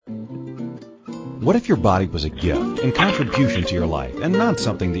What if your body was a gift and contribution to your life and not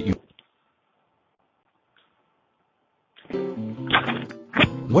something that you...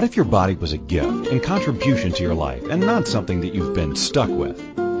 What if your body was a gift and contribution to your life and not something that you've been stuck with?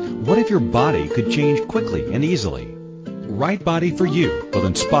 What if your body could change quickly and easily? Right Body for You will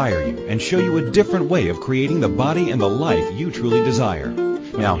inspire you and show you a different way of creating the body and the life you truly desire.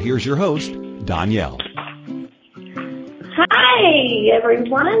 Now here's your host, Danielle. Hi,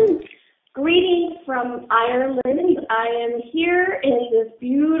 everyone. Greetings from Ireland. I am here in this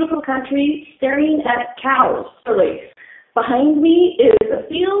beautiful country staring at cows. Really. Behind me is a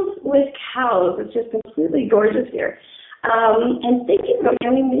field with cows. It's just completely gorgeous here. And thank you for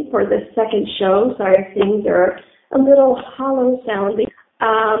joining me for this second show. Sorry if things are a little hollow sounding.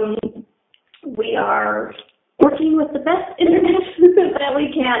 We are working with the best internet that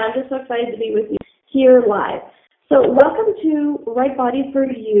we can. I'm just so excited to be with you here live. So welcome to Right Body for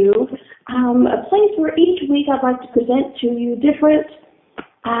You, a place where each week I'd like to present to you different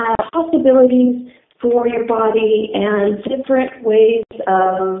possibilities for your body and different ways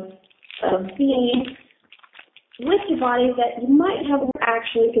of being with your body that you might have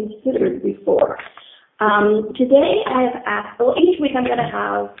actually considered before. Today I have asked, each week I'm going to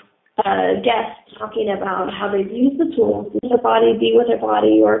have a guest talking about how they've used the tools in their body, be with their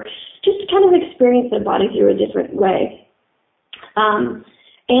body, or just kind of experience their body through a different way. And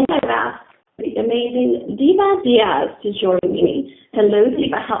I've asked the amazing Diva Diaz to join me. Hello,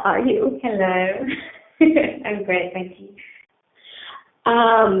 Diva. How are you? Hello. I'm great, thank you.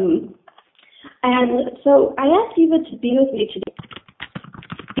 And so I asked Diva to be with me today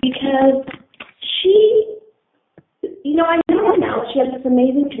because I know her now. She has this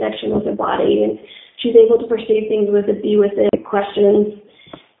amazing connection with her body, and she's able to perceive things with it, be with it, questions.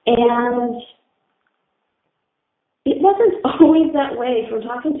 And it wasn't always that way from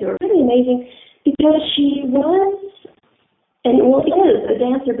talking to her. Really amazing because she was, and well, is a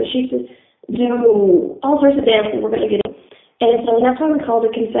dancer, but she used to do all sorts of dancing. We're going to get in. And so that's why we called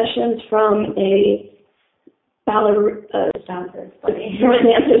it Confessions from a dancer's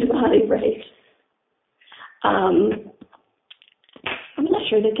body, right? I'm not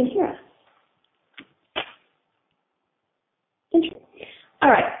sure they can hear us. All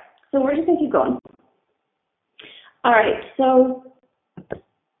right, so we're just going to keep going. All right, so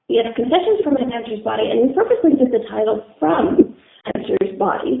we have Confessions from a Dancer's Body, and we purposely did the title From a Dancer's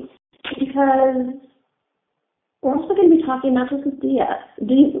Body because we're also going to be talking not just with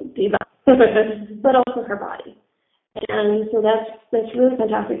Diva, but also her body. And so that's really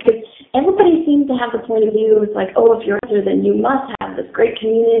fantastic because everybody seems to have the point of view. It's like, oh, if you're a dancer, then you must have this great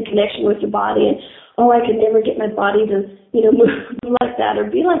community and connection with your body. And, oh, I could never get my body to, move like that or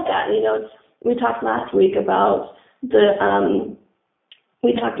be like that. We talked last week about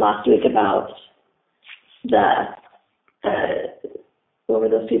what were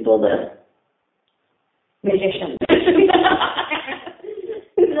those people, the magicians.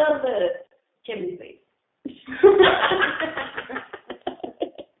 No, the chimney sweep.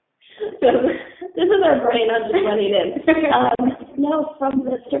 So this is our brain. I'm just running in. No, from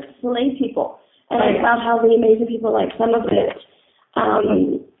the Cirque du Soleil people, and about how the amazing people, like some of it,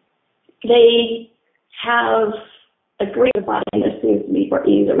 they have a great body, and there seems to be more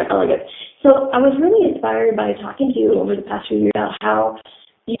ease or more elegance. So I was really inspired by talking to you over the past few years about how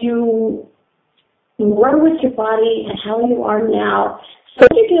you were with your body and how you are now. So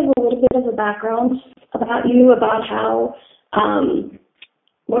could you give a little bit of a background about you, about how,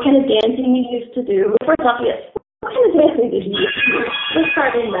 what kind of dancing you used to do? First off, yes, what kind of dancing did you used to do? Let's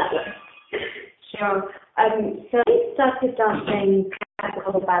start in that way. Sure. So I started dancing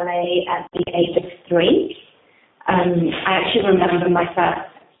classical ballet at the age of 3. I actually remember my first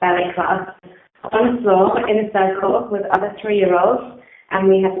ballet class on the floor in a circle with other 3-year-olds, and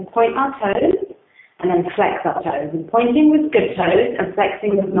we had to point our toes and then flex our toes. And pointing was good toes, and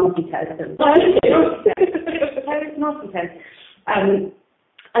flexing was naughty toes. Naughty toes.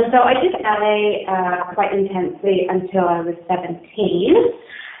 And so I did ballet quite intensely until I was 17.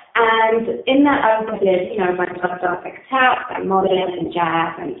 And in that I did, I went to dance like tap and modern and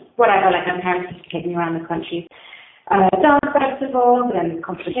jazz and whatever, like my parents used to take me around the country. Dance festivals and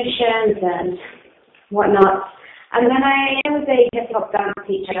competitions and whatnot. And then I was a hip-hop dance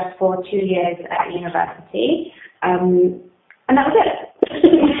teacher for 2 years at university. And that was it.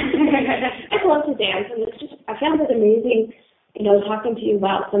 I love to dance, and I found it amazing, talking to you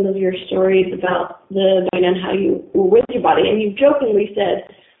about some of your stories about the body and how you were with your body. And you jokingly said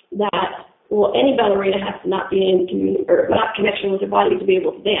that, well, any ballerina has to not be in community or not connection with her body to be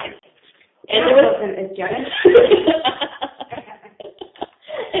able to dance. And there wasn't as joke.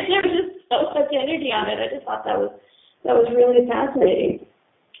 And there was just so much energy on it. I just thought that was really fascinating.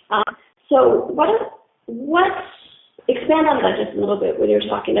 So what expand on that just a little bit when you're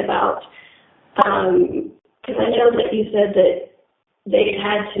talking about, because I know that you said that they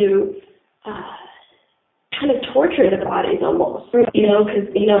had to kind of torture the bodies almost, because, in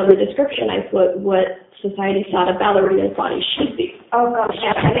the description I put what society thought a ballerina's body should be. Oh gosh,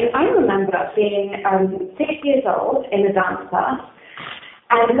 yeah. I remember being 6 years old in a dance class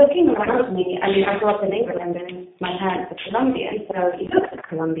and looking around me. I grew up in England and my parents are Colombian, so you look at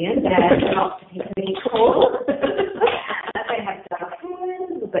Colombian, they're not particularly tall. They have dark hair,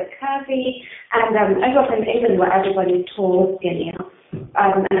 a little bit curvy, and I grew up in England where everybody's tall, skinny,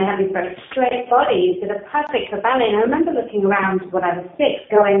 and they have these very straight bodies that are perfect for ballet. And I remember looking around when I was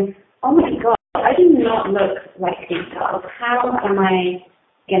 6 going, oh my God, I do not look like these girls. How am I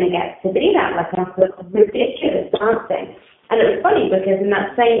going to get to be that? Like, I look ridiculous dancing. And it was funny because in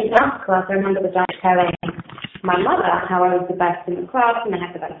that same dance class, I remember the dancer telling my mother how I was the best in the class and I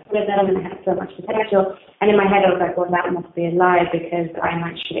had the best rhythm and I had so much potential. And in my head, I was like, well, that must be a lie because I'm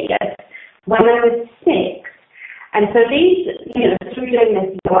actually this. When I was 6, and so these, through doing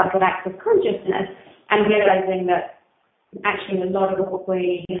this work of active consciousness and realizing that actually a lot of what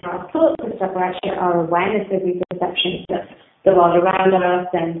we, our thoughts and stuff are actually our awareness of these perceptions of the world around us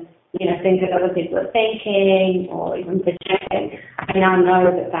and, things that other people are thinking or even projecting. I now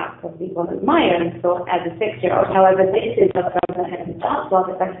know that probably wasn't my own thought as a 6-year-old. However, this is what goes ahead and starts off.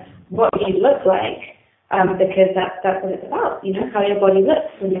 It's like what you look like, because that's what it's about, how your body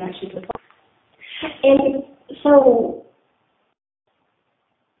looks when you actually perform. And so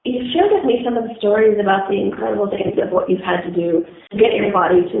you shared with me some of the stories about the incredible things of what you've had to do to get your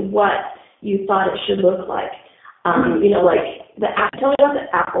body to what you thought it should look like. Like tell me about the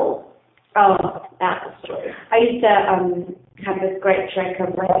apple story. I used to have this great trick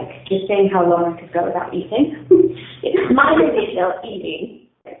of just seeing how long I could go without eating. Minor detail, eating.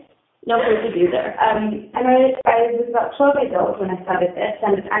 No food to do there. And I was about 12 years old when I started this,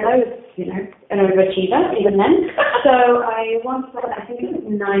 and I was, an overachiever even then. So I once had, I think it was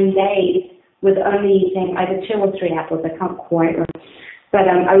 9 days with only eating either 2 or 3 apples. I can't quite remember. But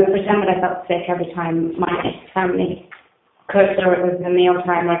I would pretend that I felt sick every time my family cooked or it was a meal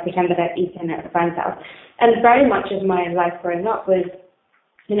time, or I'd pretend that I'd eaten at a friend's house. And very much of my life growing up was,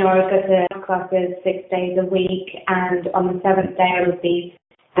 I would go to classes 6 days a week, and on the 7th day I would be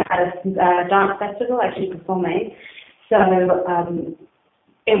at a dance festival actually performing. So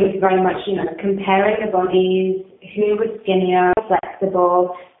it was very much, comparing the bodies, who was skinnier,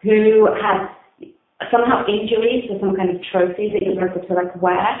 flexible, who had somehow injuries or some kind of trophy that you were able to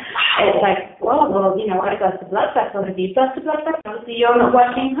wear. It's like, well, I burst a blood vessel. If you burst a blood vessel, obviously you're not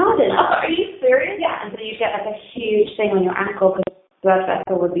working hard enough. Are you serious? Yeah, and so you get a huge thing on your ankle because blood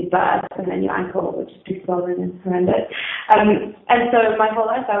vessel would be burst and then your ankle would just be swollen and horrendous. And so my whole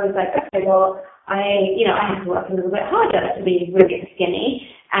life I was like, okay, well, I have to work a little bit harder to be really skinny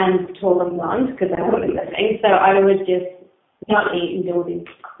and tall and blonde because I wasn't living. So I would just not eat and do all these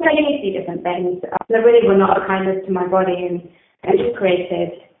crazy different things that really were not a kindness to my body and just created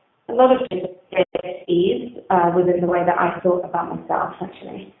a lot of ease within the way that I thought about myself,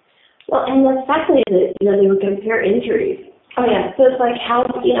 actually. Well, and the fact that, they would compare injuries. Oh, yeah. So it's like how,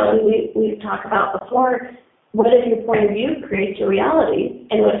 we've talked about before, what if your point of view creates your reality,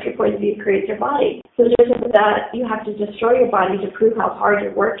 and what if your point of view creates your body? So there's that you have to destroy your body to prove how hard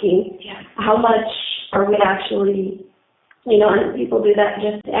you're working. Yeah. How much are we actually... and people do that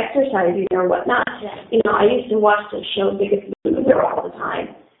just to exercise or whatnot. Yeah. I used to watch the show Biggest Loser all the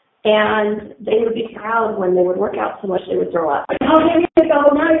time, and they would be proud when they would work out so much they would throw up. Oh, there you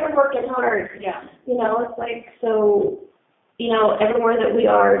go, now you're working hard. Yeah. It's like, so, everywhere that we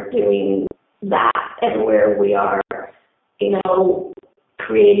are doing that, everywhere we are,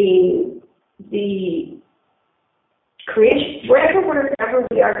 creating wherever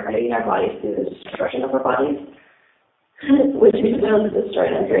we are creating our bodies through the destruction of our bodies, which is known to destroy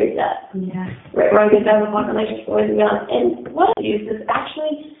and create that. Yeah. Right, wrong, good, bad, walk on like boys and beyond. And what I use is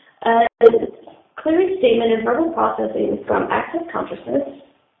actually a clear statement and verbal processing from Access Consciousness.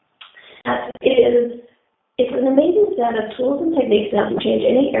 It's an amazing set of tools and techniques that can change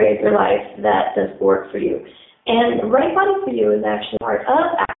any area of your life that does work for you. And Right Body for You is actually part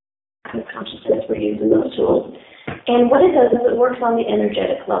of Access Consciousness. We're using those tools. And what it does is it works on the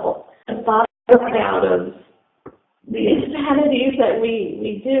energetic level. The bottom out of the insanities that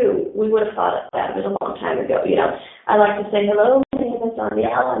we do, we would have thought of it a long time ago. I like to say, hello, my name is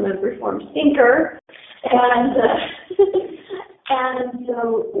Danielle. I'm a reformed thinker. And and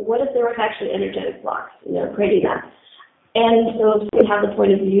so what if there was actually energetic blocks, creating that? And so we have the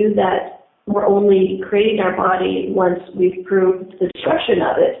point of view that we're only creating our body once we've proved the destruction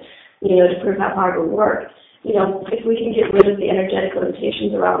of it, to prove how hard it will work. If we can get rid of the energetic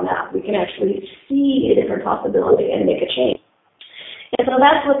limitations around that, we can actually see a different possibility and make a change. And so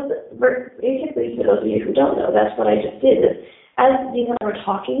that's basically, for those of you who don't know, that's what I just did. As Dina and I were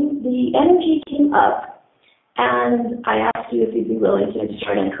talking, the energy came up, and I asked you if you'd be willing to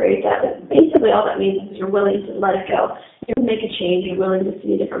try and create that. But basically, all that means is you're willing to let it go. You're going to make a change. You're willing to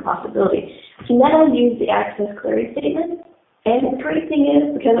see a different possibility. And then I use the Access Clearing Statement. And the great thing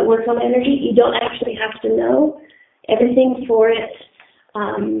is, because it works on energy, you don't actually have to know everything for it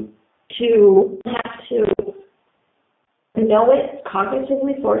to have to know it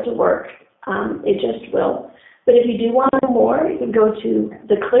cognitively for it to work. It just will. But if you do want to know more, you can go to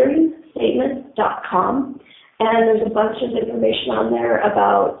theclearingstatement.com, and there's a bunch of information on there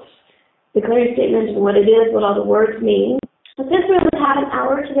about the clearing statement and what it is, what all the words mean. But since we only have an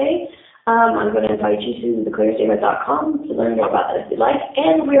hour today, I'm going to invite you to theclearingstatement.com to learn more about that if you'd like,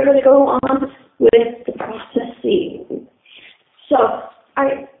 and we're going to go on with the processing. So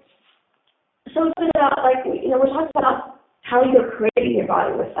it's about, we're talking about how you're creating your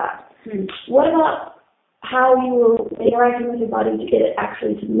body with that. What about how you will interact with your body to get it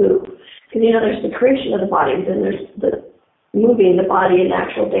actually to move? Because, there's the creation of the body, and then there's the moving the body and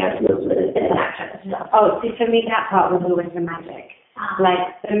actual dance movement and that kind of stuff. Oh, see, for me, that part was always the magic.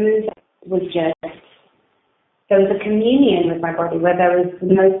 The music was just, there was a communion with my body where there was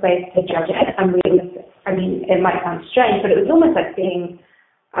no space to judge it. It might sound strange, but it was almost like being,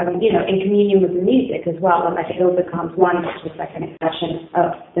 in communion with the music as well, and it all becomes one, which was like an expression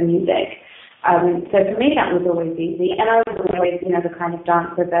of the music. So for me, that was always easy, and I was always, the kind of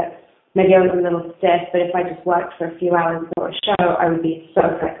dancer that maybe I was a little stiff, but if I just worked for a few hours for a show, I would be so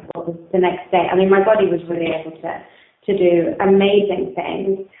flexible the next day. My body was really able to do amazing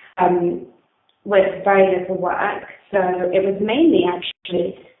things with very little work. So it was mainly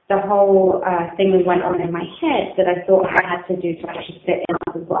actually the whole thing that went on in my head that I thought I had to do to actually fit in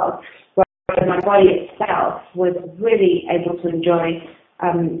as well. Whereas my body itself was really able to enjoy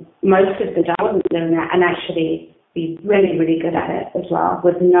most of the day I wasn't doing that, and actually be really, really good at it as well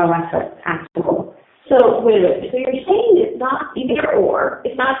with no effort at all. So wait a minute. So you're saying it's not either or.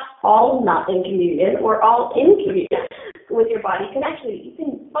 It's not all not in communion or all in communion with your body. You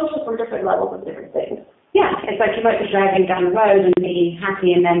can function from different levels of different things. Yeah, it's like you might be driving down the road and be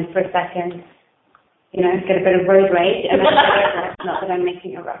happy, and then for a second, get a bit of road rage. And then not that I'm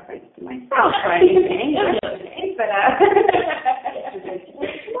making a reference to myself or anything, but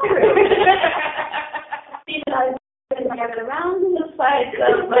around the sides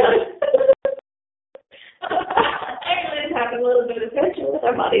of actually having a little bit of tension with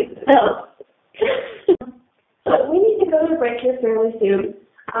our bodies themselves. So we need to go to break here fairly soon.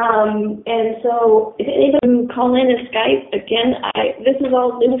 And so if anybody call in and Skype, again, this is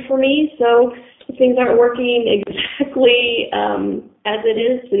all new for me, so if things aren't working exactly as it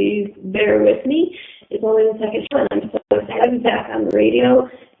is, please bear with me. It's only the second show, and I'm so excited to be back on the radio.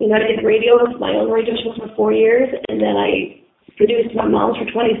 I did radio, my own radio show for 4 years, and then I produced my mom's for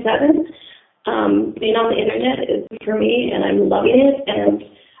 27. Being on the internet is for me, and I'm loving it, and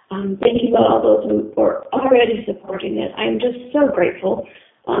thank you to all those who are already supporting it. I'm just so grateful.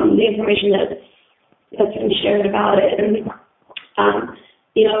 The information that's been shared about it, and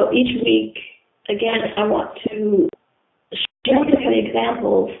each week, again, I want to share different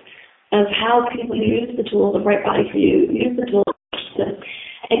examples of how people use the tools of Right Body for You, use the tools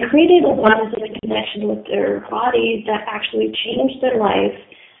and created a oneness and a connection with their bodies that actually changed their life,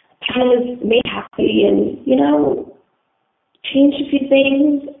 kind of made happy, and, changed a few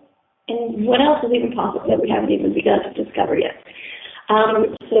things, and what else is even possible that we haven't even begun to discover yet.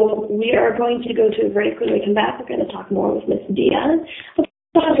 So we are going to go to a break. When we come back, we're going to talk more with Miss Diaz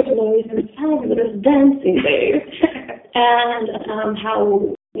about her noise and fabulous dancing days, and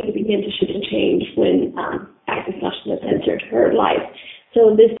how we begin to shift and change when active consciousness entered her life.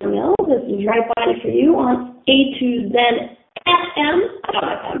 So this is Right Body for You on A2Zen FM,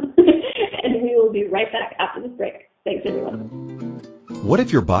 and we will be right back after this break. Thanks, everyone. What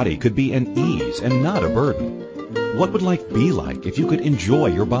if your body could be an ease and not a burden? What would life be like if you could enjoy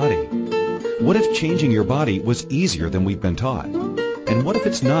your body? What if changing your body was easier than we've been taught? And what if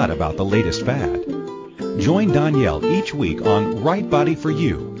it's not about the latest fad? Join Danielle each week on Right Body for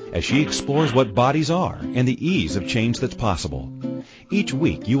You as she explores what bodies are and the ease of change that's possible. Each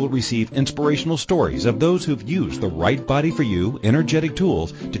week you will receive inspirational stories of those who've used the Right Body for You energetic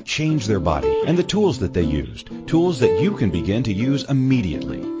tools to change their body and the tools that they used, tools that you can begin to use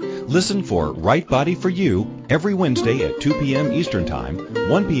immediately. Listen for Right Body for You every Wednesday at 2 p.m. Eastern Time,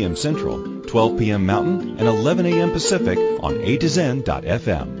 1 p.m. Central, 12 p.m. Mountain and 11 a.m. Pacific on A to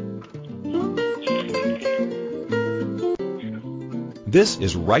Zen.fm. This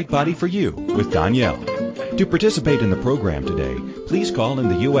is Right Body for You with Danielle. To participate in the program today, please call in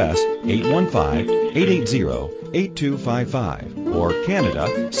the U.S. 815-880-8255 or Canada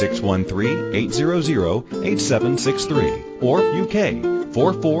 613-800-8763 or UK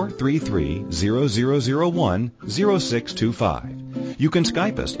 4433-0001-0625. You can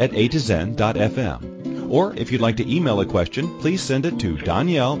Skype us at a2zen.fm. Or if you'd like to email a question, please send it to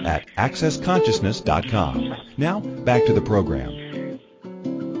Danielle@accessconsciousness.com. Now, back to the program.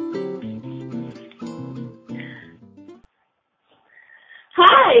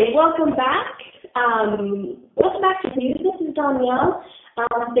 Hi, welcome back. Welcome back to you. This is Danielle.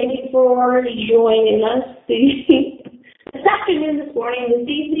 Thank you for joining us this afternoon, this morning, this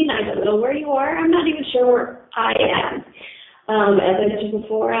evening. I don't know where you are. I'm not even sure where I am. As I mentioned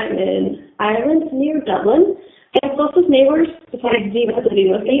before, I'm in Ireland, near Dublin. And closest neighbors, besides Ziva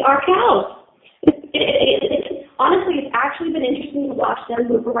living with me, are cows. Honestly, it's actually been interesting to watch them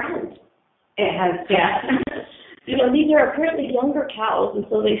move around. It has, yeah. You know, these are apparently younger cows, and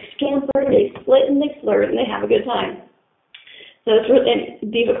so they scamper, they split, and they flirt, and they have a good time. So it's really,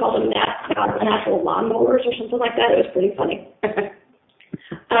 and Diva called them natural lawnmowers or something like that. It was pretty funny.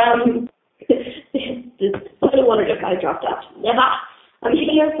 Somebody wondered if I dropped out. Never. I'm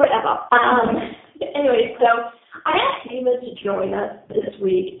here forever. Anyway, so I asked Diva to join us this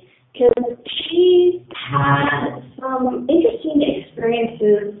week because she had some interesting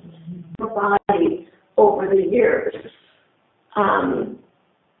experiences in her body over the years.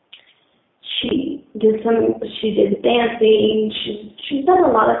 She did dancing. She's done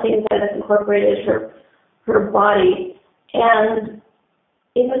a lot of things that have incorporated her body, and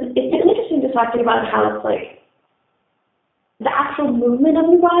it's been interesting to talk to you about how it's like the actual movement of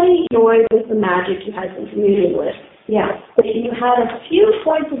your body joined with the magic you had been communing with. Yeah, but you had a few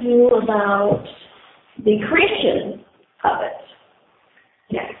points of view about the creation of it.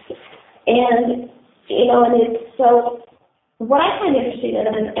 Yes, and you know, and it's so. What I find interesting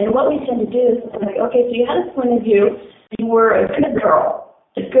and what we tend to do is like, okay, so you had a point of view, you were a good girl,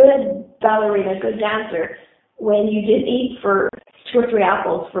 a good ballerina, a good dancer, when you did eat for 2 or 3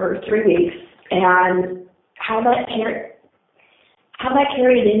 apples for 3 weeks, and how that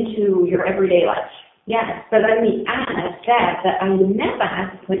carried into your everyday life. Yes, but let me add that I never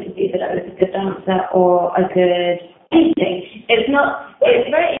had the point of view that I was a good dancer or a good anything. It's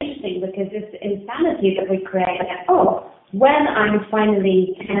very interesting because it's insanity that we create. When I'm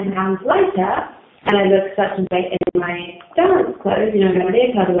finally 10 pounds lighter and I look such and way in my dance clothes, you know, my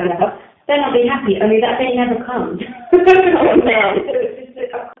leotard or whatever, then I'll be happy. Only that day never comes. So it's just a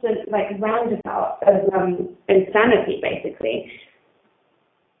constant roundabout of insanity, basically.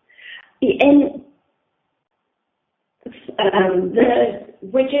 And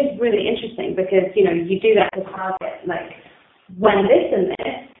which is really interesting because, you know, you do that to target, like, when this and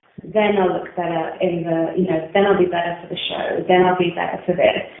this, then I'll look better then I'll be better for the show, then I'll be better for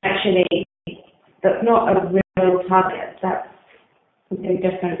this. Actually, that's not a real target. That's something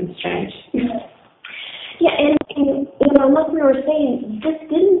different and strange. Yeah, and you know, like we were saying, this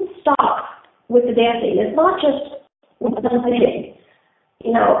didn't stop with the dancing. It's not just with the dancing.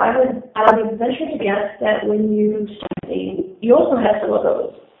 You know, I would venture to guess that when you start dancing, you also have some of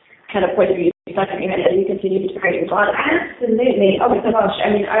those kind of point of view stuck in your head and you continue to create your body. Absolutely. Oh my gosh.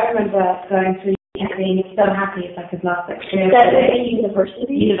 I mean, I remember going through and being so happy if I could laugh like that was a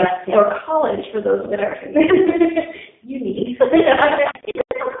university or college for those that are uni. Uni. So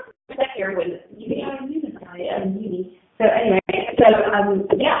anyway, I would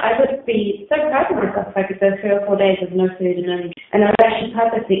be so proud of myself if I could go 3 or 4 days with no food and I would actually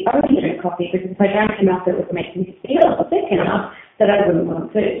purposely only drink coffee because if I drank enough it would make me feel sick enough that I wouldn't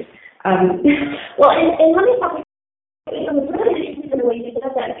want food. Well, and let me talk. It was really interesting the way you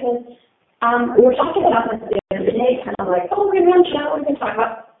said that because we were talking about this the other day, kind of like, we're going to run show, we're going to talk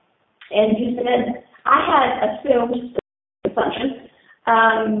about. And you said I had assumed assumption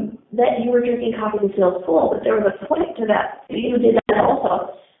that you were drinking coffee to feel full, but there was a point to that. You did that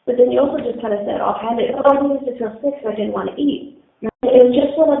also, but then you also just kind of said offhanded, I needed to feel sick, so I didn't want to eat. It was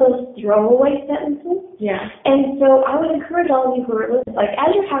just one of those throwaway sentences. Yeah. And so I would encourage all of you who are listening, like,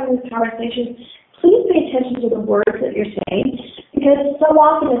 as you're having this conversation, please pay attention to the words that you're saying, because so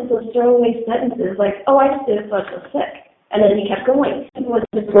often it's those throwaway sentences like, I just did it so I feel sick. And then you kept going. People would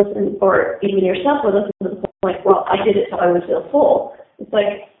just listen, or even yourself would listen to the point, I did it so I would feel full. It's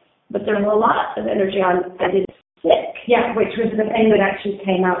like, but there's a lot of energy on, I did it sick. Yeah, which was the thing that actually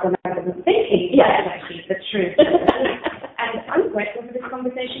came out when I wasn't thinking. Yeah. That's actually the truth. And I'm grateful for this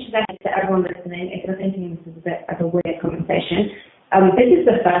conversation, because I think to everyone listening, if you're thinking this is a bit of a weird conversation, this is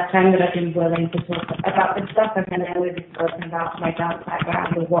the first time that I've been willing to talk about this stuff. I've never really spoken about my dance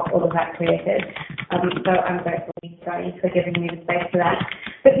background or what all of that created. So I'm grateful for giving me the space for that.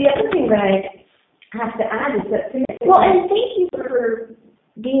 But the other thing that I have to add is that to me, well, and thank you for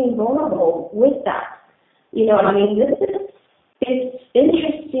being vulnerable with that. You know, I mean, it's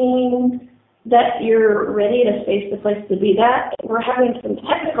interesting that you're ready to face the place to be that. We're having some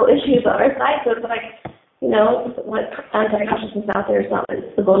technical issues on our side, so it's like, you know, what anti-consciousness out there is not,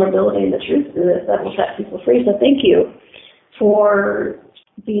 it's the vulnerability and the truth that will set people free. So thank you for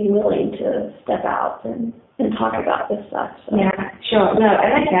being willing to step out and talk about this stuff. So. Yeah, sure. No,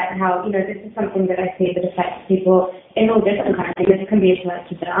 I like that, how, you know, this is something that I see that affects people in all different kinds. This can be a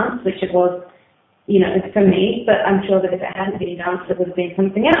collective dance, which it was, you know, for me, but I'm sure that if it hadn't been dance, it would have been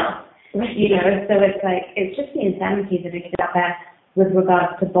something else. Right. You know, so it's like, it's just the insanity that exists out there with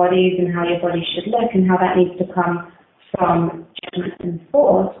regards to bodies and how your body should look and how that needs to come from judgment and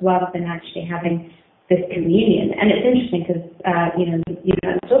force rather than actually having this communion. And it's interesting because, I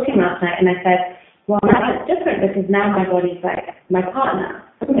was talking last night and I said, well, now it's different because now my body's like my partner.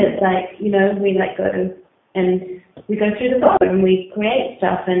 It's like, you know, we like go and we go through the body and we create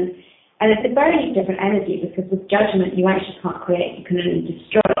stuff and it's a very different energy because with judgment you actually can't create, you can only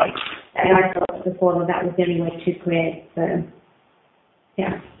destroy. And I thought before that was the only way to create, so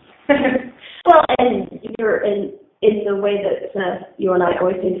yeah. Well, and you're in the way that you and I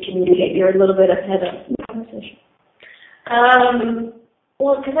always seem to communicate, you're a little bit ahead of the conversation.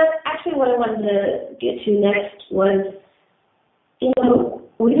 Well, because that's actually what I wanted to get to next was, you know,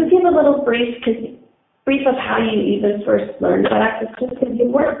 will you give a little brief of how you even first learned about access, just because you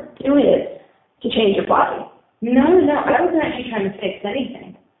weren't doing it to change your body. No, I wasn't actually trying to fix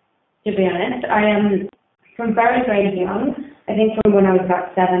anything, to be honest. I am from very, very young. I think from when I was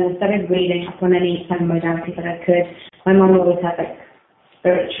about 7, I started reading up on any kind of modality that I could. My mom always had like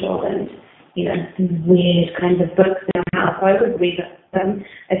spiritual and, you know, weird kinds of books in her house. So I would read them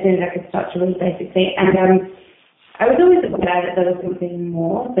as soon as I could start to read, basically. And I was always aware that there was something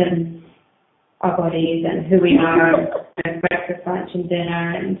more than our bodies and who we are and breakfast, lunch and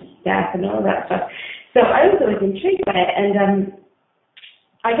dinner and death and all that stuff. So I was always intrigued by it. And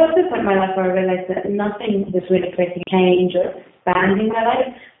I got to the point in my life where I realized that nothing was really creating change or expanding my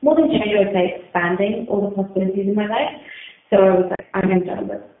life. More than change, I would say expanding all the possibilities in my life. So I was like, I'm done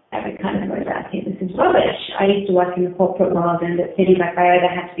with every kind of modality. This is rubbish. I used to work in the corporate world and it seemed like I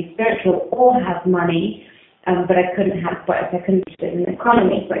either had to be spiritual or have money, but I couldn't have both. I couldn't do an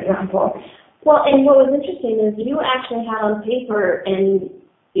economy, for example. Well, and what was interesting is you actually had on paper and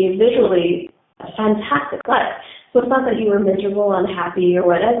visually a fantastic life. So it's not that you were miserable, unhappy, or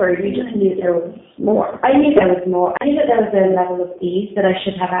whatever. You just knew there was more. I knew there was more. I knew that there was a level of ease that I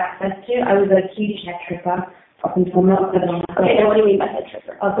should have access to. I was a huge head tripper up until not so long ago. Okay, and what do you mean by head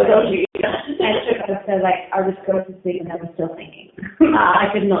tripper? Head tripper, so like I would go to sleep and I was still thinking. I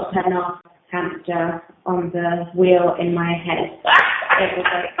could not turn off hamster on the wheel in my head. It was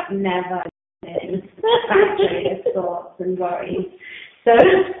like never in factory of thoughts and worries. So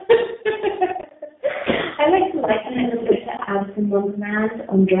I like to liken it a little bit to Alice in Wonderland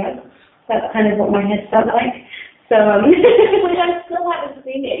on drugs. That's kind of what my head felt like. So, which I still haven't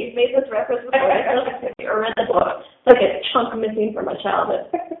seen yet. You've made this reference before. I still haven't seen it or read the book. It's like a chunk missing from my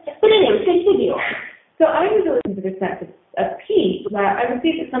childhood. But anyway, continue on. So I was always into this sense of peace, where I would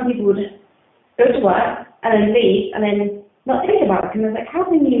see that some people would go to work and then leave and then not think about it. And I was like, how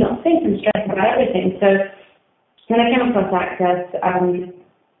can you not think and stress about everything? So when I came across Access,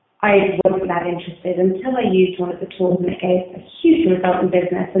 I wasn't that interested until I used one of the tools and it gave a huge result in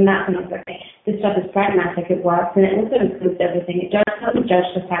business. And that's when I was like, this stuff is pragmatic, it works, and it also includes everything. It doesn't judge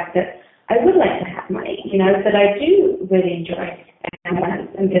the fact that I would like to have money, you know, that I do really enjoy finance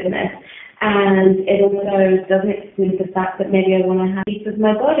and business. And it also doesn't exclude the fact that maybe I want to have peace with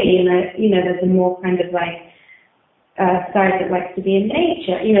my body. And there's a more kind of like side that likes to be in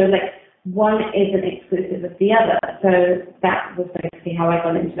nature, you know, like one isn't exclusive of the other. So that was basically how I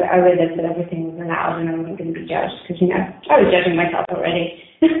got into it. I realized that everything was allowed and I wasn't going to be judged because, you know, I was judging myself already.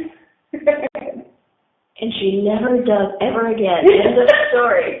 And she never does ever again. End of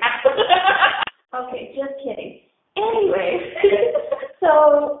story. Okay, just kidding. Anyway,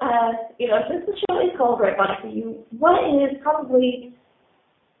 so, since the show is called Right Body for You, what is probably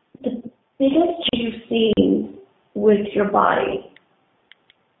the biggest change you've seen with your body?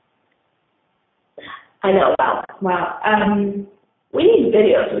 I know, wow. We need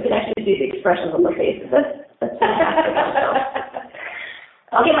videos so we can actually see the expressions on the faces. That's fantastic.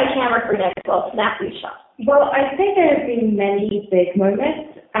 I'll get my camera for next. I'll snap these shots. Well, I'd say there have been many big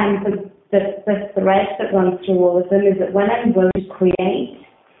moments, and the thread that runs through all of them is that when I'm willing to create,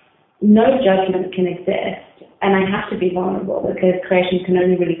 no judgment can exist, and I have to be vulnerable because creation can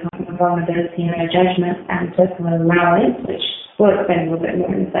only really come from vulnerability and no judgment and total allowance, which we'll explain a little bit more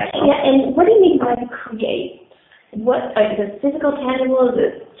in a second. Yeah, and what do you mean by create? What, is it physical, tangible? Is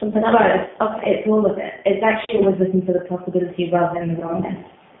it something else? Okay, it's all of it. It's actually always looking for the possibility rather than the wrongness.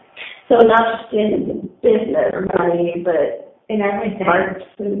 So not just in business or money, but in everything. Arts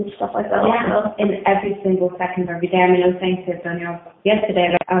and stuff like that. Yeah, also. in every single second of every day. I mean, I was saying to Danielle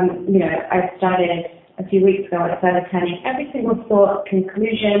yesterday, I started a few weeks ago, I started turning every single thought,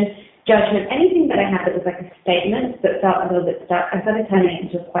 conclusion, judgment, anything that I had that was like a statement that felt a little bit stuck, I started turning it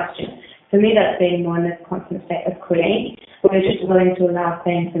into a question. For me, that's being more in this constant state of create, where you're just willing to allow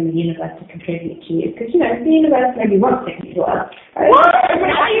things in the universe to contribute to you. Because, the universe maybe wants to control us. What?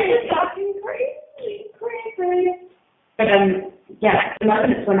 Now you're just talking crazy. But the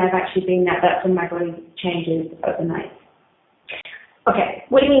moments when I've actually been that's when my body changes overnight. Okay,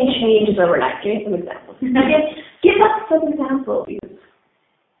 what do you mean changes overnight? Give me some examples. Give us some examples.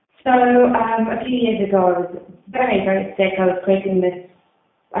 So a few years ago, I was very, very sick. I was creating this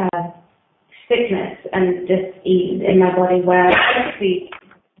sickness and dis-ease in my body where I actually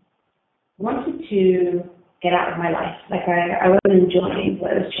wanted to get out of my life. Like I wasn't enjoying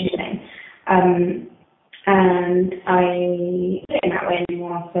what I was choosing. And I didn't that way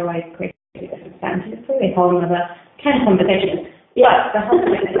anymore, so I created a different stance. It's probably a whole other kind of conversation. Yeah, the whole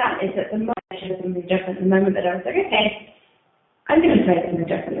thing with that is that the moment I chose something different, the moment that I was like, okay, I'm going to try something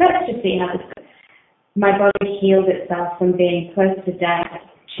different. Let's just see how this goes. My body healed itself from being close to death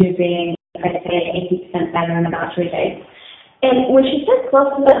to being, I'd say, 80% better in about 3 days. And when she said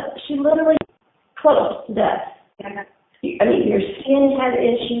close to death, she literally close to death. Yeah. I mean, your skin had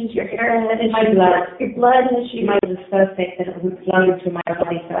issues, your hair had issues, your blood had issues. My blood was so thick that it wasn't flowing through my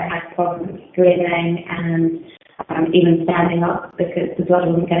body, so I had problems breathing and even standing up because the blood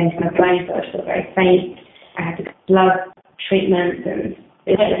wasn't getting to my brain, so I was still very faint. I had to get blood treatment and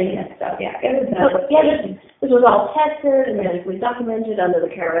stuff. Yeah, it was. This was all tested and medically documented under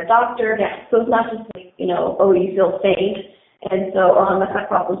the care of a doctor. Yeah. So it's not just like, oh, you feel faint, and so I have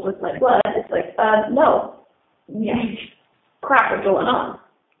problems with my blood. It's like, no. Yeah. Crap is going on.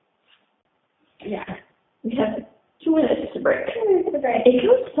 Yeah. We have 2 minutes to break. It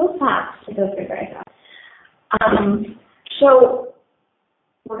goes so fast. It goes very fast. So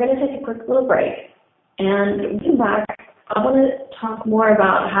we're going to take a quick little break, and when we come back, I want to talk more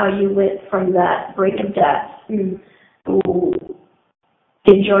about how you went from that brink of death to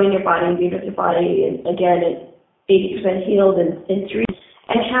enjoying your body and being with your body, and again, at 80% healed in 3.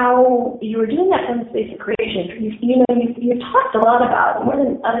 And how you were doing that from the space of creation. You talked a lot about, more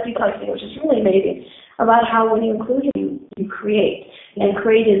than other people I've seen, which is really amazing, about how when you include you create. And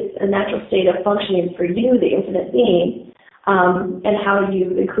create is a natural state of functioning for you, the infinite being, and how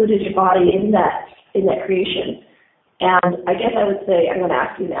you included your body in that creation. And I guess I would say, I'm going to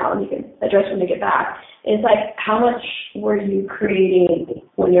ask you now, and you can address when we get back, is like, how much were you creating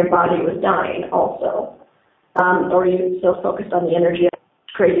when your body was dying also? Or were you still focused on the energy of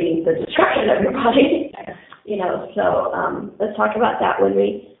creating the destruction of your body? So let's talk about that when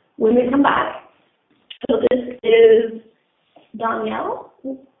we come back. So this is Danielle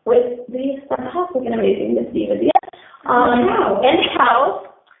with the fantastic and amazing Miss Diva Diaz and cows.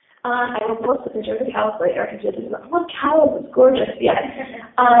 I will post a picture of the cows later because you'll be like, oh, cows, it's gorgeous. Yeah.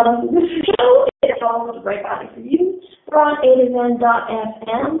 This show is called Right Body for You. We're on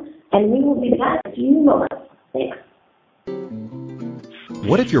AtoZen.fm, and we will be back in a few moments. Thanks.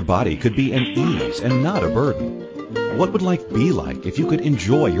 What if your body could be an ease and not a burden? What would life be like if you could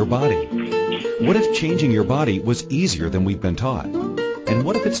enjoy your body? What if changing your body was easier than we've been taught? And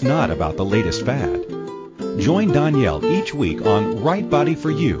what if it's not about the latest fad? Join Danielle each week on Right Body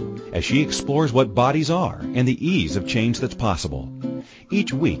for You as she explores what bodies are and the ease of change that's possible.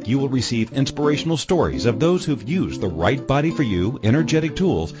 Each week you will receive inspirational stories of those who've used the Right Body for You energetic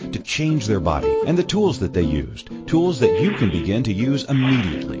tools to change their body and the tools that they used, tools that you can begin to use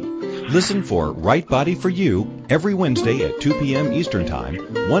immediately. Listen for Right Body for You every Wednesday at 2 p.m. Eastern Time,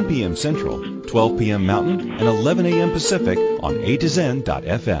 1 p.m. Central, 12 p.m. Mountain, and 11 a.m. Pacific on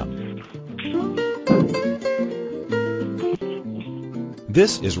AtoZen.fm.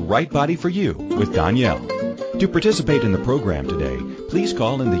 This is Right Body for You with Danielle. To participate in the program today, please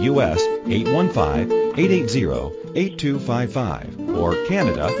call in the U.S. 815-880-8255 or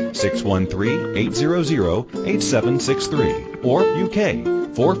Canada 613-800-8763 or UK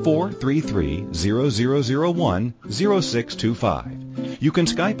 4433-0001-0625. You can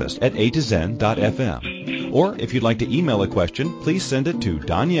Skype us at a2zen.fm. Or if you'd like to email a question, please send it to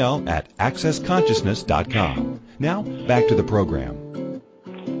Danielle@accessconsciousness.com. Now, back to the program.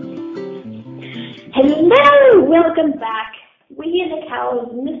 Hello! Welcome back. We and the cows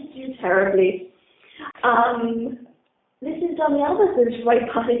missed you terribly. This is Danielle. This is Right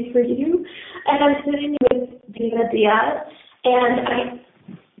Body for You. And I'm sitting with Dina Diaz. And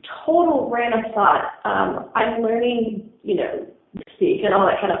total random thought. I'm learning, to speak and all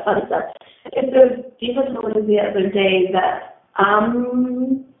that kind of fun stuff. And so Dina told me the other day that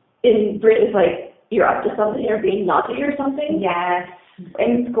in Brit is like you're up to something, you're being naughty or something. Yes.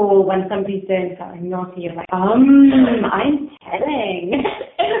 In school, when somebody's doing something naughty, you're like, I'm telling.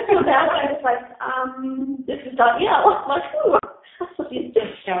 So now I was like, this is Danielle. I'm like, ooh. She's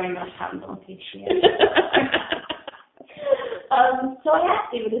just showing us how naughty she is. So I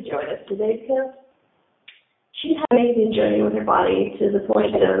asked Eva to join us today because she's had an amazing journey with her body to the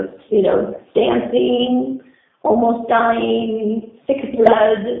point of, dancing, almost dying, sick of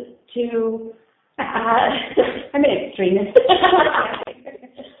blood, to I'm an extremist.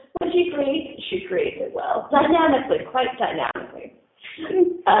 When she creates it well, dynamically, quite dynamically.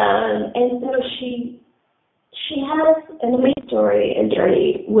 And so she has an amazing story and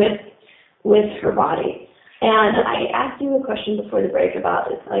journey with her body. And I asked you a question before the break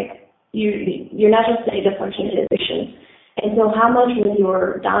about it's like your natural state of function is addiction. And so how much when you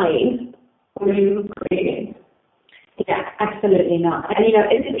were dying were you creating? Yeah, absolutely not. And,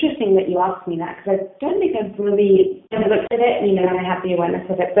 it's interesting that you asked me that because I don't think I've really looked at it, and I have the awareness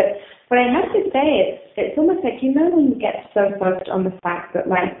of it. But what I have to say, it's almost like, when you get so focused on the fact that,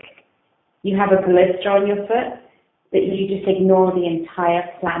 you have a blister on your foot, that you just ignore the entire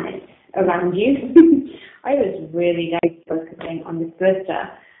planet around you. I was really focusing on this blister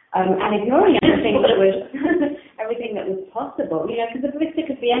and ignoring everything that was everything that was possible. Because a blister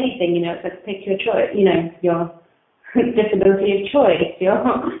could be anything. It's like pick your choice. Your disability of choice. Your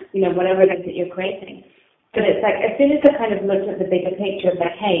whatever it is that you're creating. But it's like as soon as I kind of looked at the bigger picture of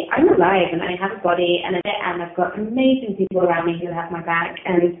like, hey, I'm alive and I have a body and I've got amazing people around me who have my back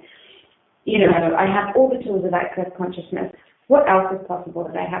and I have all the tools of access consciousness. What else is possible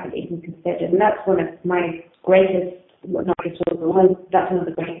that I haven't even considered? And that's one of my greatest, that's one of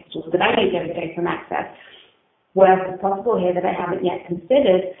the greatest tools that I use every day from Access. What else is possible here that I haven't yet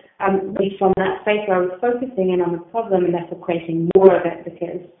considered? From that space where I was focusing in on the problem and therefore creating more of it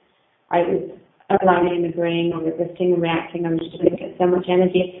because I was aligning and agreeing or resisting and reacting. I was just going to get so much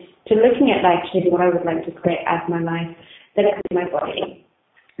energy to looking at actually what I would like to create as my life that is my body.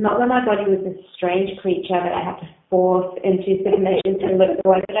 Not when my body was this strange creature that I had to force into simulation to look the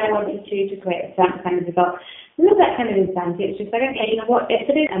way that I wanted to create a certain kind of result. Not that kind of insanity. It's just like, okay, what, if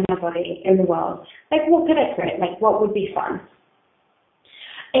it is in my body, in the world, what could I create? What would be fun?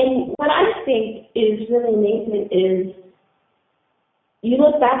 And what I think is really amazing is you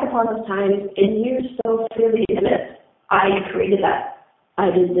look back upon those times and you're so freely admit, I created that.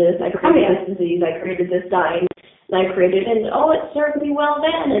 I did this. I created this disease. I created this dying. And I created it, and it served me well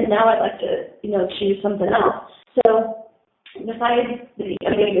then, and now I'd like to, choose something else. So, besides the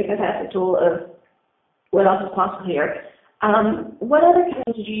amazing, fantastic tool of what else is possible here, what other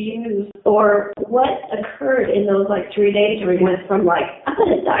tools did you use, or what occurred in those 3 days where we went from I'm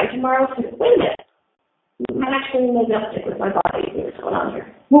going to die tomorrow to wait a minute, I'm actually maybe I'll stick with my body. What's going on here?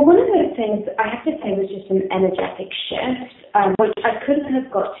 Well, one of those things I have to say was just an energetic shift, which I couldn't have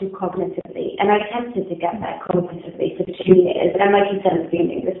got to cognitively, and I attempted to get there cognitively for 2 years. And like you said at the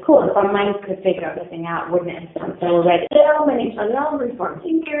beginning of this course, if our minds could figure everything out, wouldn't it have done so already? So many reform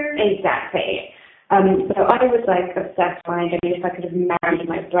thinkers. Exactly. So I was obsessed mind. I mean, if I could have married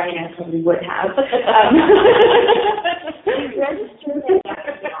my brain, I probably would have.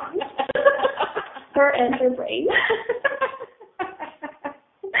 Her and her brain.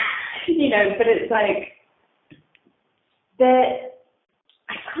 But it's I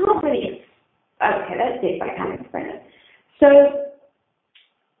can't really, okay, let's see if I can explain it. So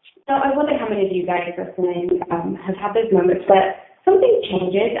I wonder how many of you guys listening have had those moments where something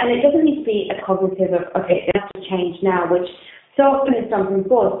changes, and it doesn't need to be a cognitive of, okay, it has to change now, which so often is done from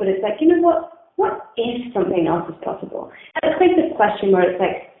force, but it's what if something else is possible? And it's this question where it's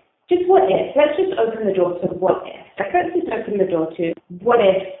just what if? Let's just open the door to what if. Let's just open the door to what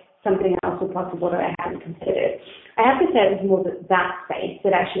if something else was possible that I hadn't considered. I have to say it was more that space that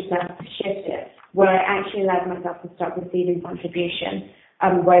actually started to shift it, where I actually allowed myself to start receiving contribution,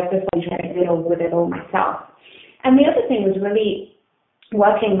 whereas before I tried to deal with it all myself. And the other thing was really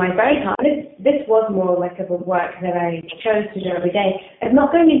working my very hard. This was more of a work that I chose to do every day, of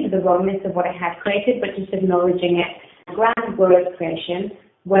not going into the wrongness of what I had created, but just acknowledging it. Ground glorious creation,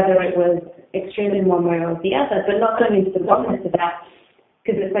 whether it was extreme in one way or the other, but not going into the wrongness of that.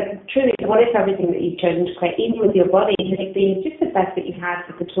 Because it's like, truly, what if everything that you've chosen to create, even with your body, had been just the best that you had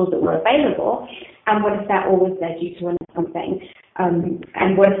with the tools that were available? And what if that always led you to something?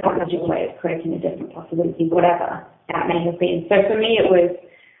 And what if that was your way of creating a different possibility, whatever that may have been? So for me, it was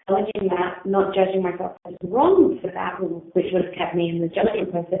acknowledging that, not judging myself as wrong for that, which would have kept me in the judgment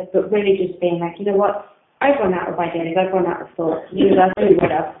process, but really just being like, you know what, I've run out of ideas, I've run out of thoughts, let's do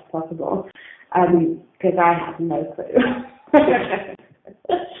what else is possible, because I have no clue. And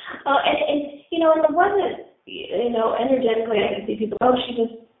and the one that, energetically I can see people, she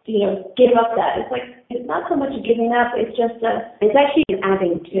just, gave up that. It's like, it's not so much a giving up, it's just it's actually an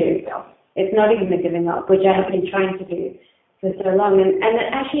adding to. It's not even a giving up, which I have been trying to do for so long. And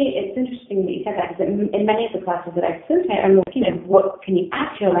actually, it's interesting that you said that, because in many of the classes that I facilitate, I'm like, what can you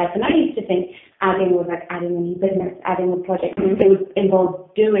add to your life? And I used to think adding was like adding a new business, adding a project. It would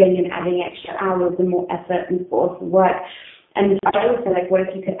involve doing and adding extra hours and more effort and force and work. And I always say, like, what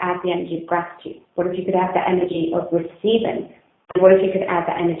if you could add the energy of gratitude? What if you could add the energy of receiving? And what if you could add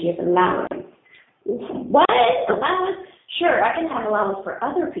the energy of allowance? What? Allowance? Sure, I can have allowance for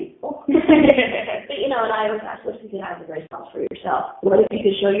other people. But, and I always ask, what if you could have the grace for yourself? What if you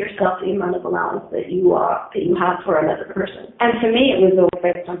could show yourself the amount of allowance that you have for another person? And for me, it was all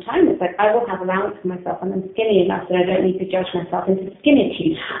based on time. It's like, I will have allowance for myself, and I'm skinny enough that I don't need to judge myself into skinny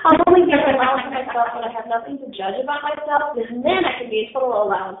cheese. I'll only give allowance for myself when I have nothing to judge about myself, and then I can be a total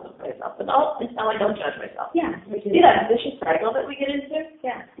allowance of myself. But until I don't judge myself. Yeah. See that vicious cycle that we get into?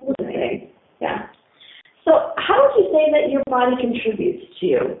 Yeah. Yeah. So how would you say that your body contributes to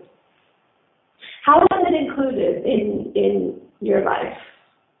you? How is it included in your life?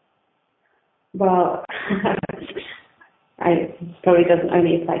 Well, it probably doesn't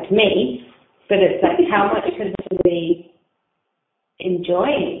only apply to me, but it's like, how much could we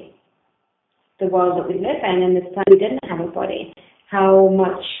enjoy the world that we live in this time we didn't have a body? How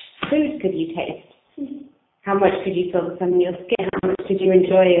much food could you taste? How much could you feel the sun in your skin? How much could you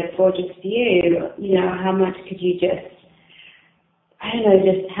enjoy a gorgeous view? How much could you just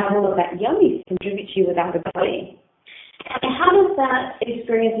have all of that yummy contribute to you without a body? And how does that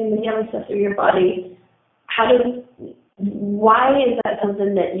experiencing the yummy stuff through your body, why is that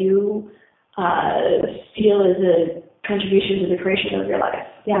something that you feel is a contribution to the creation of your life?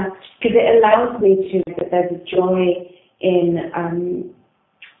 Yeah, because it allows me to, that there's a joy in,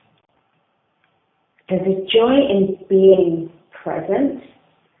 there's a joy in being present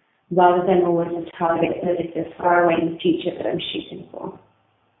rather than always a target that is this far away in the future that I'm shooting for.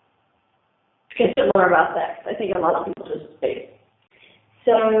 Can you say more about that? I think a lot of people just say.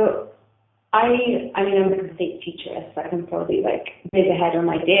 So, I'm a complete futurist. I can probably big ahead on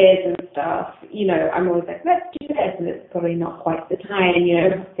ideas and stuff. I'm always like, let's do this, and it's probably not quite the time.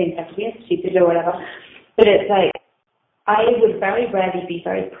 Things have to be instituted or whatever. But it's like, I would very rarely be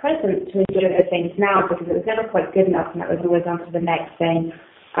very present to enjoy those things now, because it was never quite good enough, and I was always on to the next thing,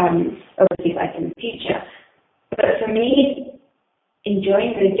 obviously in the future. But for me,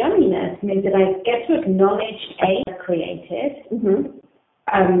 enjoying the yumminess means that I get to acknowledge A, created,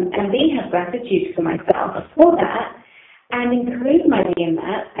 and B, have gratitude for myself for that, and include my B in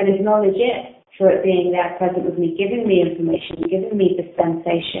that, and acknowledge it for it being there present with me, giving me information, giving me the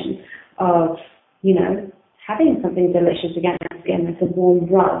sensation of, having something delicious against my skin, like a warm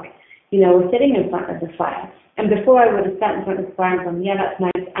rug, or sitting in front of the fire. And before I would have sat in front of the fire and gone, yeah, that's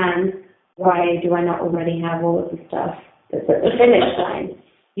nice, and why do I not already have all of the stuff that's at the finish line,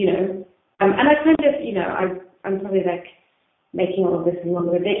 And I kind of, I'm probably making all of this a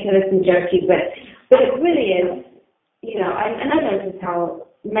little ridiculous and jokey, but it really is, and I notice how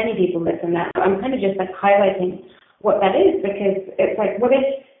many people live in that. I'm kind of just highlighting what that is, because it's like, what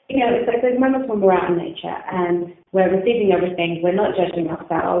if, it's like those moments when we're out in nature and we're receiving everything, we're not judging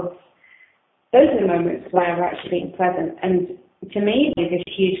ourselves. Those are the moments where we're actually being present. And to me, there's a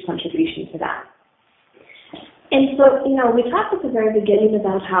huge contribution to that. And so, we talked at the very beginning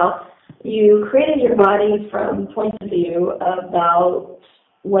about how you created your body from points of view about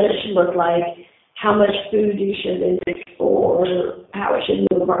what it should look like, how much food you should intake, or how it should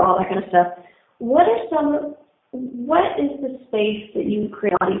move, or all that kind of stuff. What is the space that you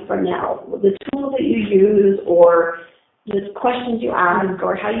create for now? The tools that you use, or the questions you ask,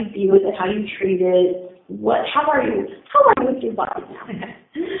 or how you deal with it, how you treat it? How are you with your body now?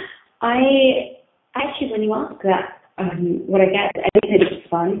 I actually, when you ask that, what I get, I think it's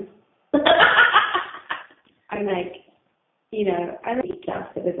fun. I'm like, I don't eat stuff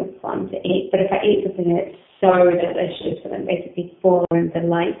that isn't fun to eat, but if I eat something that's so delicious and I'm basically full and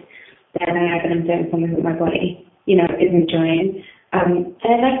delight, then I know that I'm doing something with my body. is enjoying. And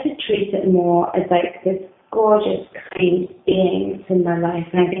I like to treat it more as like this gorgeous, kind being in my life.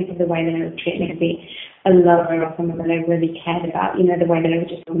 And I think of the way that I would treat me to be a lover or someone that I really cared about, the way that I would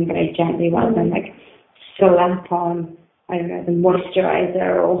just hold me very gently rather than like slap on, I don't know, the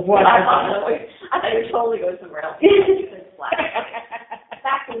moisturizer or whatever. I thought you were totally going somewhere else.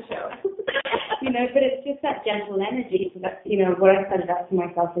 Back to the show. But it's just that gentle energy. So that, what I set it up for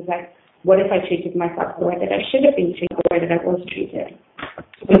myself is like, what if I treated myself the way that I should have been treated, the way that I was treated?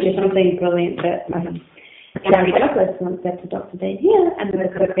 Which is something brilliant that Gary Douglas once said to Dr. Dave Hill and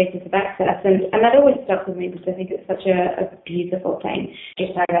the co-creators of Access. And that always stuck with me because I think it's such a beautiful thing.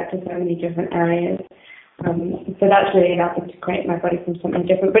 Just tie that to so many different areas. So that's really allowed me to create my body from something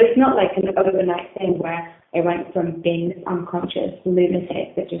different. But it's not like an overnight thing where I went from being this unconscious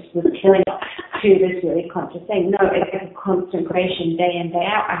lunatic that just was killing it to this really conscious thing. No, it's like a constant creation day in, day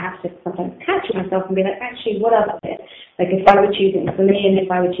out. I have to sometimes catch myself and be like, actually, what else is it? Like if I were choosing for me and if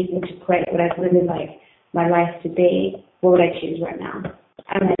I were choosing to create what I really like my life to be, what would I choose right now?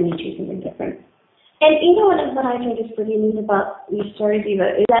 And then you choose something different. And what I think is pretty neat about your stories,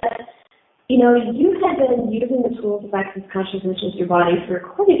 Eva, is that you had been using the tools of Access Consciousness with your body for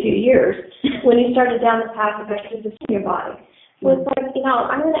quite a few years when you started down the path of actually understanding your body. So it's like,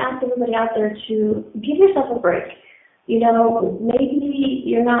 I'm going to ask everybody out there to give yourself a break. Maybe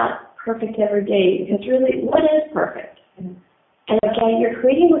you're not perfect every day because really, what is perfect? And again, you're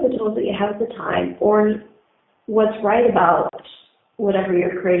creating with the tools that you have at the time or what's right about whatever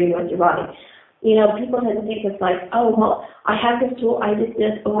you're creating with your body. People tend to think it's like, oh, well, I have this tool, I did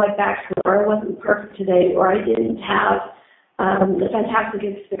this, oh, my back hurt, or I wasn't perfect today, or I didn't have the fantastic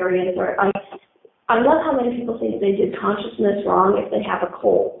experience, or I love how many people think they did consciousness wrong if they have a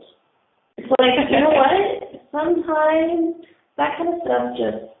cold. It's like, you know what? Sometimes that kind of stuff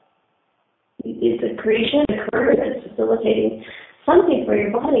it's a creation, a curve, it's facilitating something for your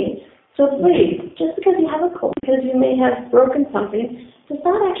body. So please, just because you have a cold, because you may have broken something, does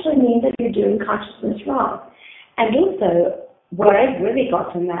not actually mean that you're doing consciousness wrong. And also, what I've really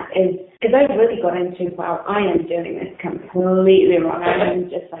got from that is, because I've really got into, wow, I am doing this completely wrong.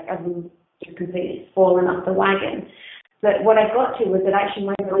 I've just completely fallen off the wagon. But what I got to was that actually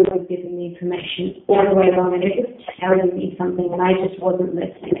my body was giving me information all the way along, and it was telling me something, and I just wasn't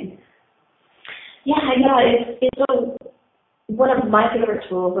listening. Yeah, it's one of my favorite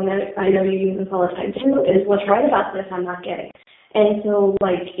tools, and I know you use this all the time too, is what's right about this I'm not getting. And so,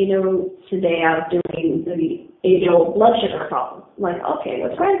 today I was doing the age-old blood sugar problem. Like, okay,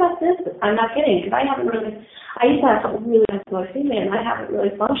 what's right about this I'm not getting? Because I used to have something really hypoglycemia, and I haven't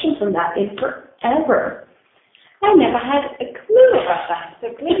really functioned from that in forever. I never had a clue about that.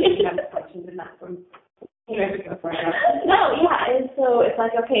 So clearly you haven't functioned in that from years ago. No, yeah, and so it's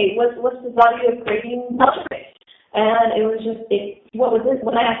like, okay, what's the value of creating blood sugar? And it was just, what was this?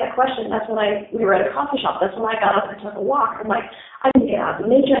 When I asked that question, that's when we were at a coffee shop. That's when I got up and took a walk. I'm like, I can get out in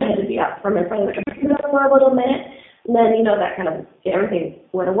nature. I had to be out from in front of the computer for a little minute. And then, that kind of, everything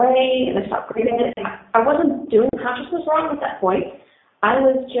went away, and I stopped craving it. I wasn't doing consciousness wrong at that point. I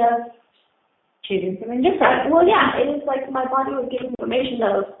was just choosing something different. Well, yeah, it was like my body was giving information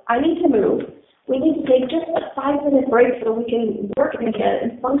of, I need to move. We need to take just a 5-minute break so we can work again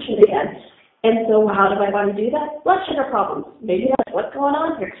and function again. And so how did my body do that? Blood sugar problems. Maybe that's what's going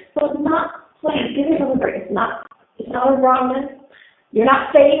on here. So it's not, please, give yourself a break. It's not a wrongness. You're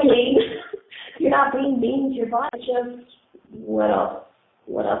not failing. You're not being mean to your body. Just what else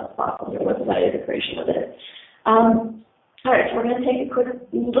is possible here? What's the value of the creation of it? All right, so we're going to take a quick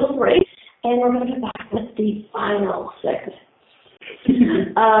little break, and we're going to get back with the final segment.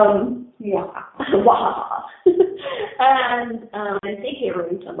 Wow. And thank you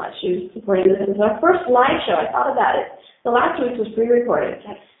everyone so much who's supporting this. This is our first live show. I thought about it. The last week was pre-recorded.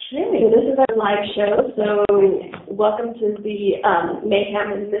 That's true. So this is our live show. So welcome to the mayhem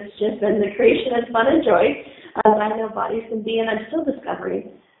and mischief and the creation and fun and joy that I know bodies can be, and I'm still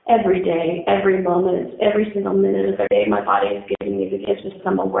discovering every day, every moment, every single minute of the day. My body is giving me the gift of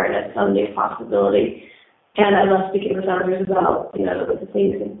some awareness, some new possibility. And I love speaking with others about, the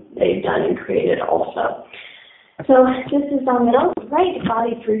things that they've done and created also. So this is on the Right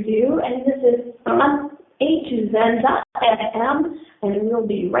Body Through You, and this is on A2Zen.fm, and we'll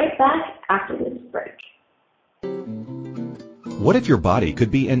be right back after this break. What if your body could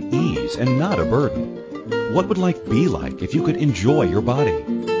be an ease and not a burden? What would life be like if you could enjoy your body?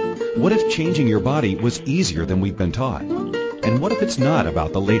 What if changing your body was easier than we've been taught? And what if it's not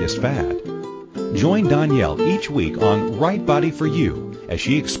about the latest fad? Join Danielle each week on Right Body for You as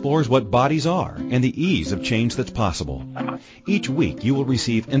she explores what bodies are and the ease of change that's possible. Each week you will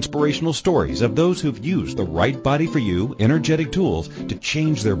receive inspirational stories of those who've used the Right Body for You energetic tools to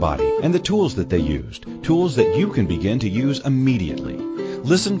change their body and the tools that they used, tools that you can begin to use immediately.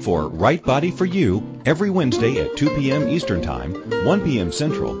 Listen for Right Body for You every Wednesday at 2 p.m. Eastern Time, 1 p.m.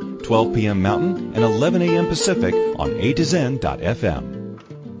 Central, 12 p.m. Mountain, and 11 a.m. Pacific on A2Zen.fm.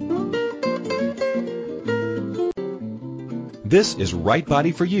 This is Right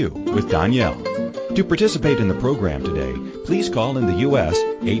Body for You with Danielle. To participate in the program today, please call in the U.S.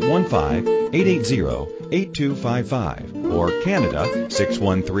 815-880-8255 or Canada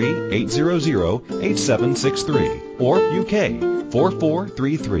 613-800-8763 or UK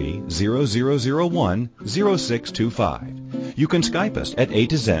 4433-0001-0625. You can Skype us at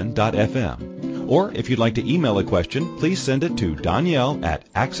A2Zen.fm. Or if you'd like to email a question, please send it to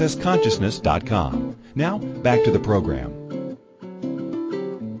Danielle@accessconsciousness.com. Now, back to the program.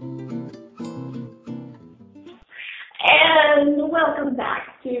 And welcome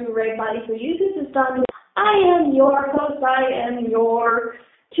back to Right Body for You. This is Donna. I am your host. I am your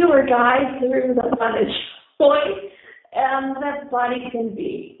tour guide through the bondage point that body can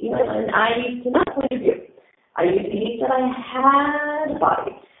be. And I used to not point of view. I used to think that I had a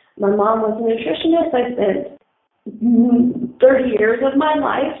body. My mom was a nutritionist. I spent 30 years of my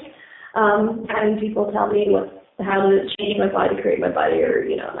life having people tell me how to change my body, create my body,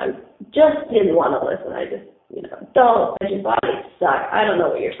 and I just didn't want to listen. I just don't let your body suck. I don't know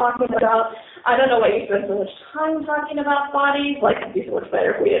what you're talking about. I don't know why you spend so much time talking about bodies. Like, it'd be so much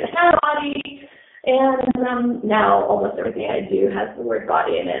better if we didn't have a body. And now almost everything I do has the word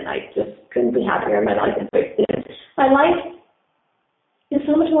body in it, and I just couldn't be happier in my life. My life is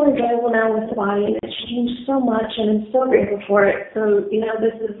so much more enjoyable now with the body, and it's changed so much, and I'm so grateful for it. So,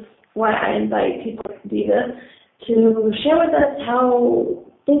 this is why I invite people like Diva to share with us how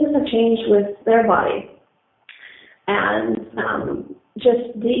things have changed with their body. And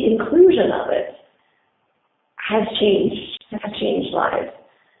just the inclusion of it has changed lives.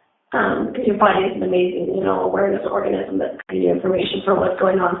 Because your body is an amazing, awareness organism that gives you information for what's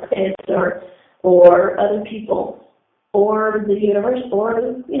going on with it or other people or the universe or,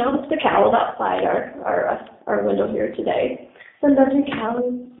 the cows outside our window here today. Sometimes your cows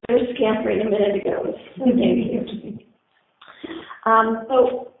were scampering a minute ago.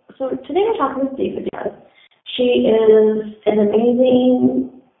 So today we're talking with Diva Diaz. She is an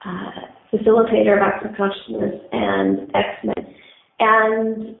amazing facilitator of Access Consciousness and X-Men.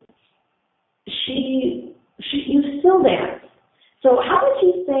 And you still dance. So how would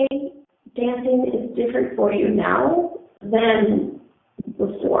you say dancing is different for you now than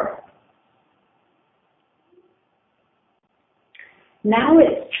before? Now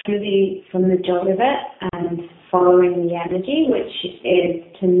it's truly from the joy of it and following the energy, which is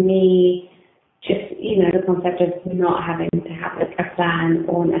to me just, the concept of not having to have a plan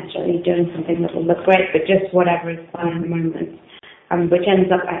or necessarily doing something that will look great, but just whatever is fun in the moment, which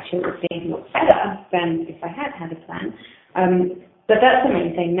ends up actually being much better than if I had a plan. But that's the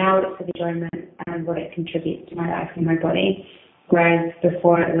main thing. Now it's for the enjoyment and what it contributes to my life and my body. Whereas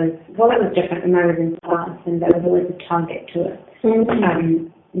before it was different when I was in class and there was always a target to it. Mm-hmm.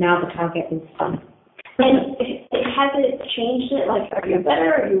 Now the target is fun. And has it changed it? Like, are you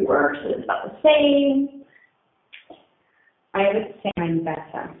better? Are you worse? Is it about the same? I would say I'm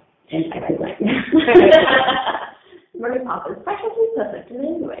better in every way. Mary Poppins, practically perfect in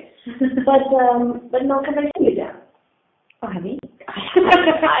any way. But no, because I see you dance. Oh, have you? I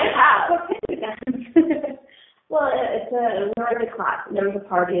have. What kind of dance? Well, we're at the class, and there was a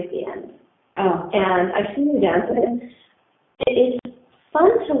party at the end. Oh. And I've seen you dance, and it's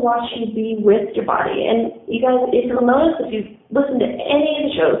fun to watch you be with your body. And you guys, if you'll notice, if you've listened to any of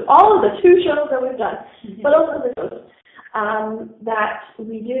the shows, all of the 2 shows that we've done, mm-hmm. but also the shows that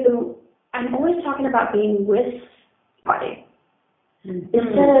we do, I'm always talking about being with your body. Mm-hmm.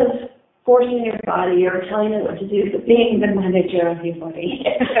 Instead of forcing your body or telling it what to do, but being the manager of your body.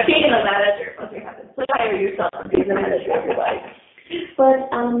 Being the manager of your body. So hire yourself and be the manager of your body.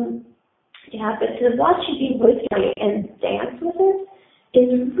 But to watch you be with your body and dance with it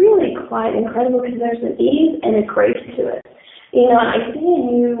is really quite incredible because there's an ease and a grace to it. I see in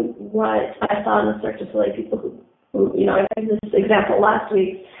you what I saw in the Cirque du Soleil people who I gave this example last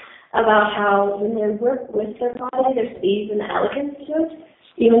week about how when they work with their body, there's ease and elegance to it.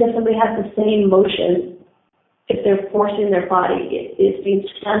 Even if somebody has the same motion, if they're forcing their body, it seems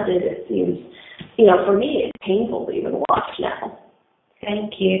stunted. It seems, for me, it's painful to even watch now.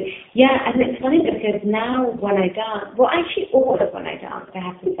 Thank you. Yeah, and it's funny because now when I dance, well, actually always when I dance, I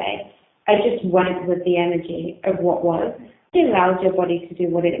have to say, I just went with the energy of what was. it allows your body to do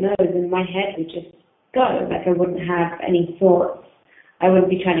what it knows, and my head would just go. Like I wouldn't have any thoughts. I wouldn't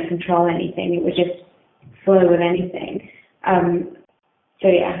be trying to control anything. It would just flow with anything. So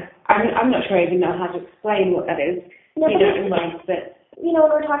yeah, I'm not sure I even know how to explain what that is. No, in words, but when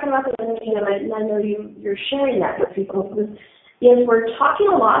we're talking about the energy, and I know you're sharing that with people. Because, yes, we're talking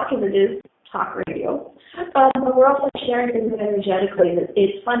a lot because it is talk radio, but we're also sharing things energetically.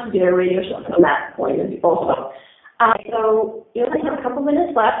 It's fun to do a radio show from that point of view also. So you only have a couple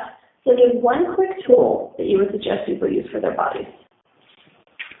minutes left. So give one quick tool that you would suggest people use for their bodies.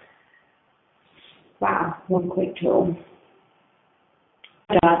 Wow, one quick tool.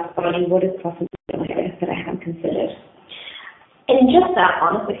 Body, what is possible that I haven't considered? And just that,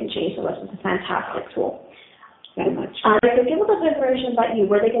 honestly, can change so much. It's a fantastic tool. Very much. So give a little bit of information about you,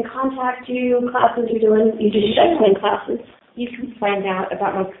 where they can contact you, classes you're doing. You do cycling classes. You can find out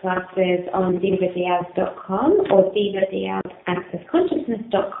about my classes on divadiaz.com or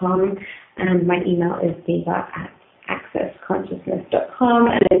diva@accessconsciousness.com, and my email is diva@accessconsciousness.com,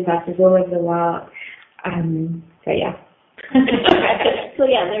 and there's classes all over the world. So yeah. So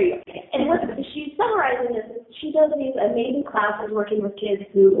yeah, there you go. And what she's summarizing is she does these amazing classes working with kids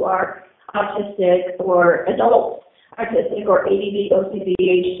who are autistic or adults, autistic or ADD, OCD,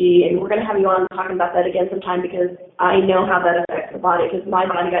 ADHD, and we're going to have you on talking about that again sometime because I know how that affects the body because my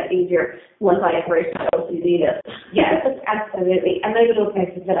body got easier once I embraced my OCD. Yes, absolutely. And those are all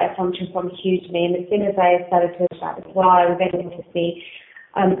places that I function from hugely, and as soon as I started to chat as well, I was able to see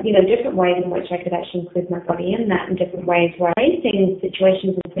different ways in which I could actually include my body in that, and different ways where I facing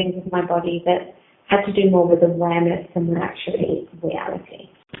situations and things with my body that had to do more with awareness than actually reality.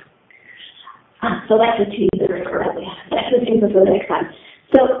 So that's a teaser for the next time.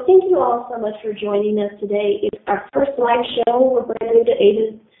 So thank you all so much for joining us today. It's our first live show. We're brand new to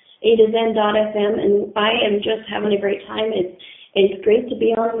A2Zen.fm, and I am just having a great time. It's great to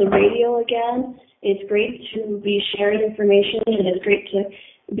be on the radio again. It's great to be sharing information, and it's great to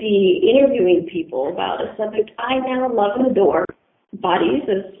be interviewing people about a subject I now love and adore, bodies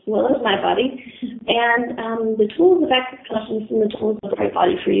as well as my body, and the tools of active consciousness and the tools of the right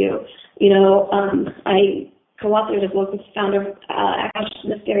body for you. I co-authored a book with founder of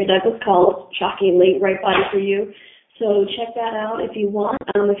Consciousness, Gary Douglas, called, shockingly, Right Body for You. So check that out if you want.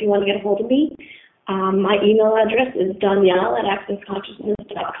 If you want to get a hold of me. My email address is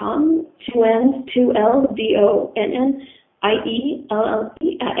Donielle@accessconsciousness.com, 2 N's, 2 L's,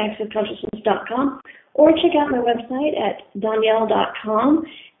 DONNIELLE@accessconsciousness.com, or check out my website at Donielle.com.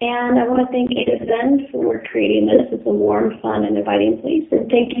 And I want to thank A2Zen for creating this. It's a warm, fun, and inviting place. And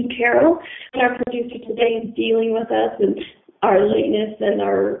thank you, Carol, our producer today, in dealing with us and our lateness and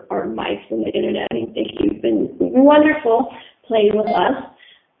our mics and the internet. And thank you. You've been wonderful playing with us.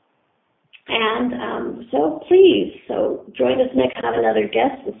 And so please, join us next time, another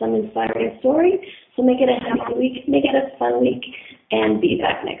guest with some inspiring story. So make it a happy week, make it a fun week, and be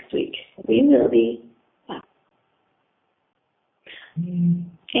back next week. We will be back.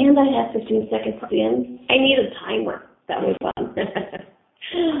 And I have 15 seconds to the end. I need a timer. That was fun.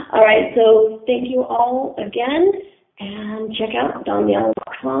 All right, so thank you all again, and check out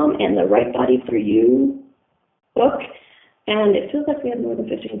Donielle.com and the Right Body for You book. And it feels like we have more than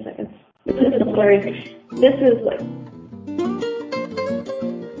 15 seconds. This is hilarious. This is like...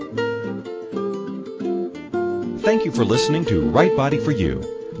 Thank you for listening to Right Body for You.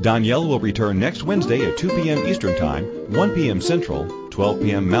 Donielle will return next Wednesday at 2 p.m. Eastern Time, 1 p.m. Central, 12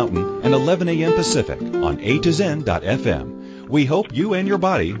 p.m. Mountain, and 11 a.m. Pacific on A2Zen.fm. We hope you and your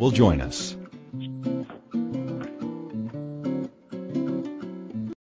body will join us.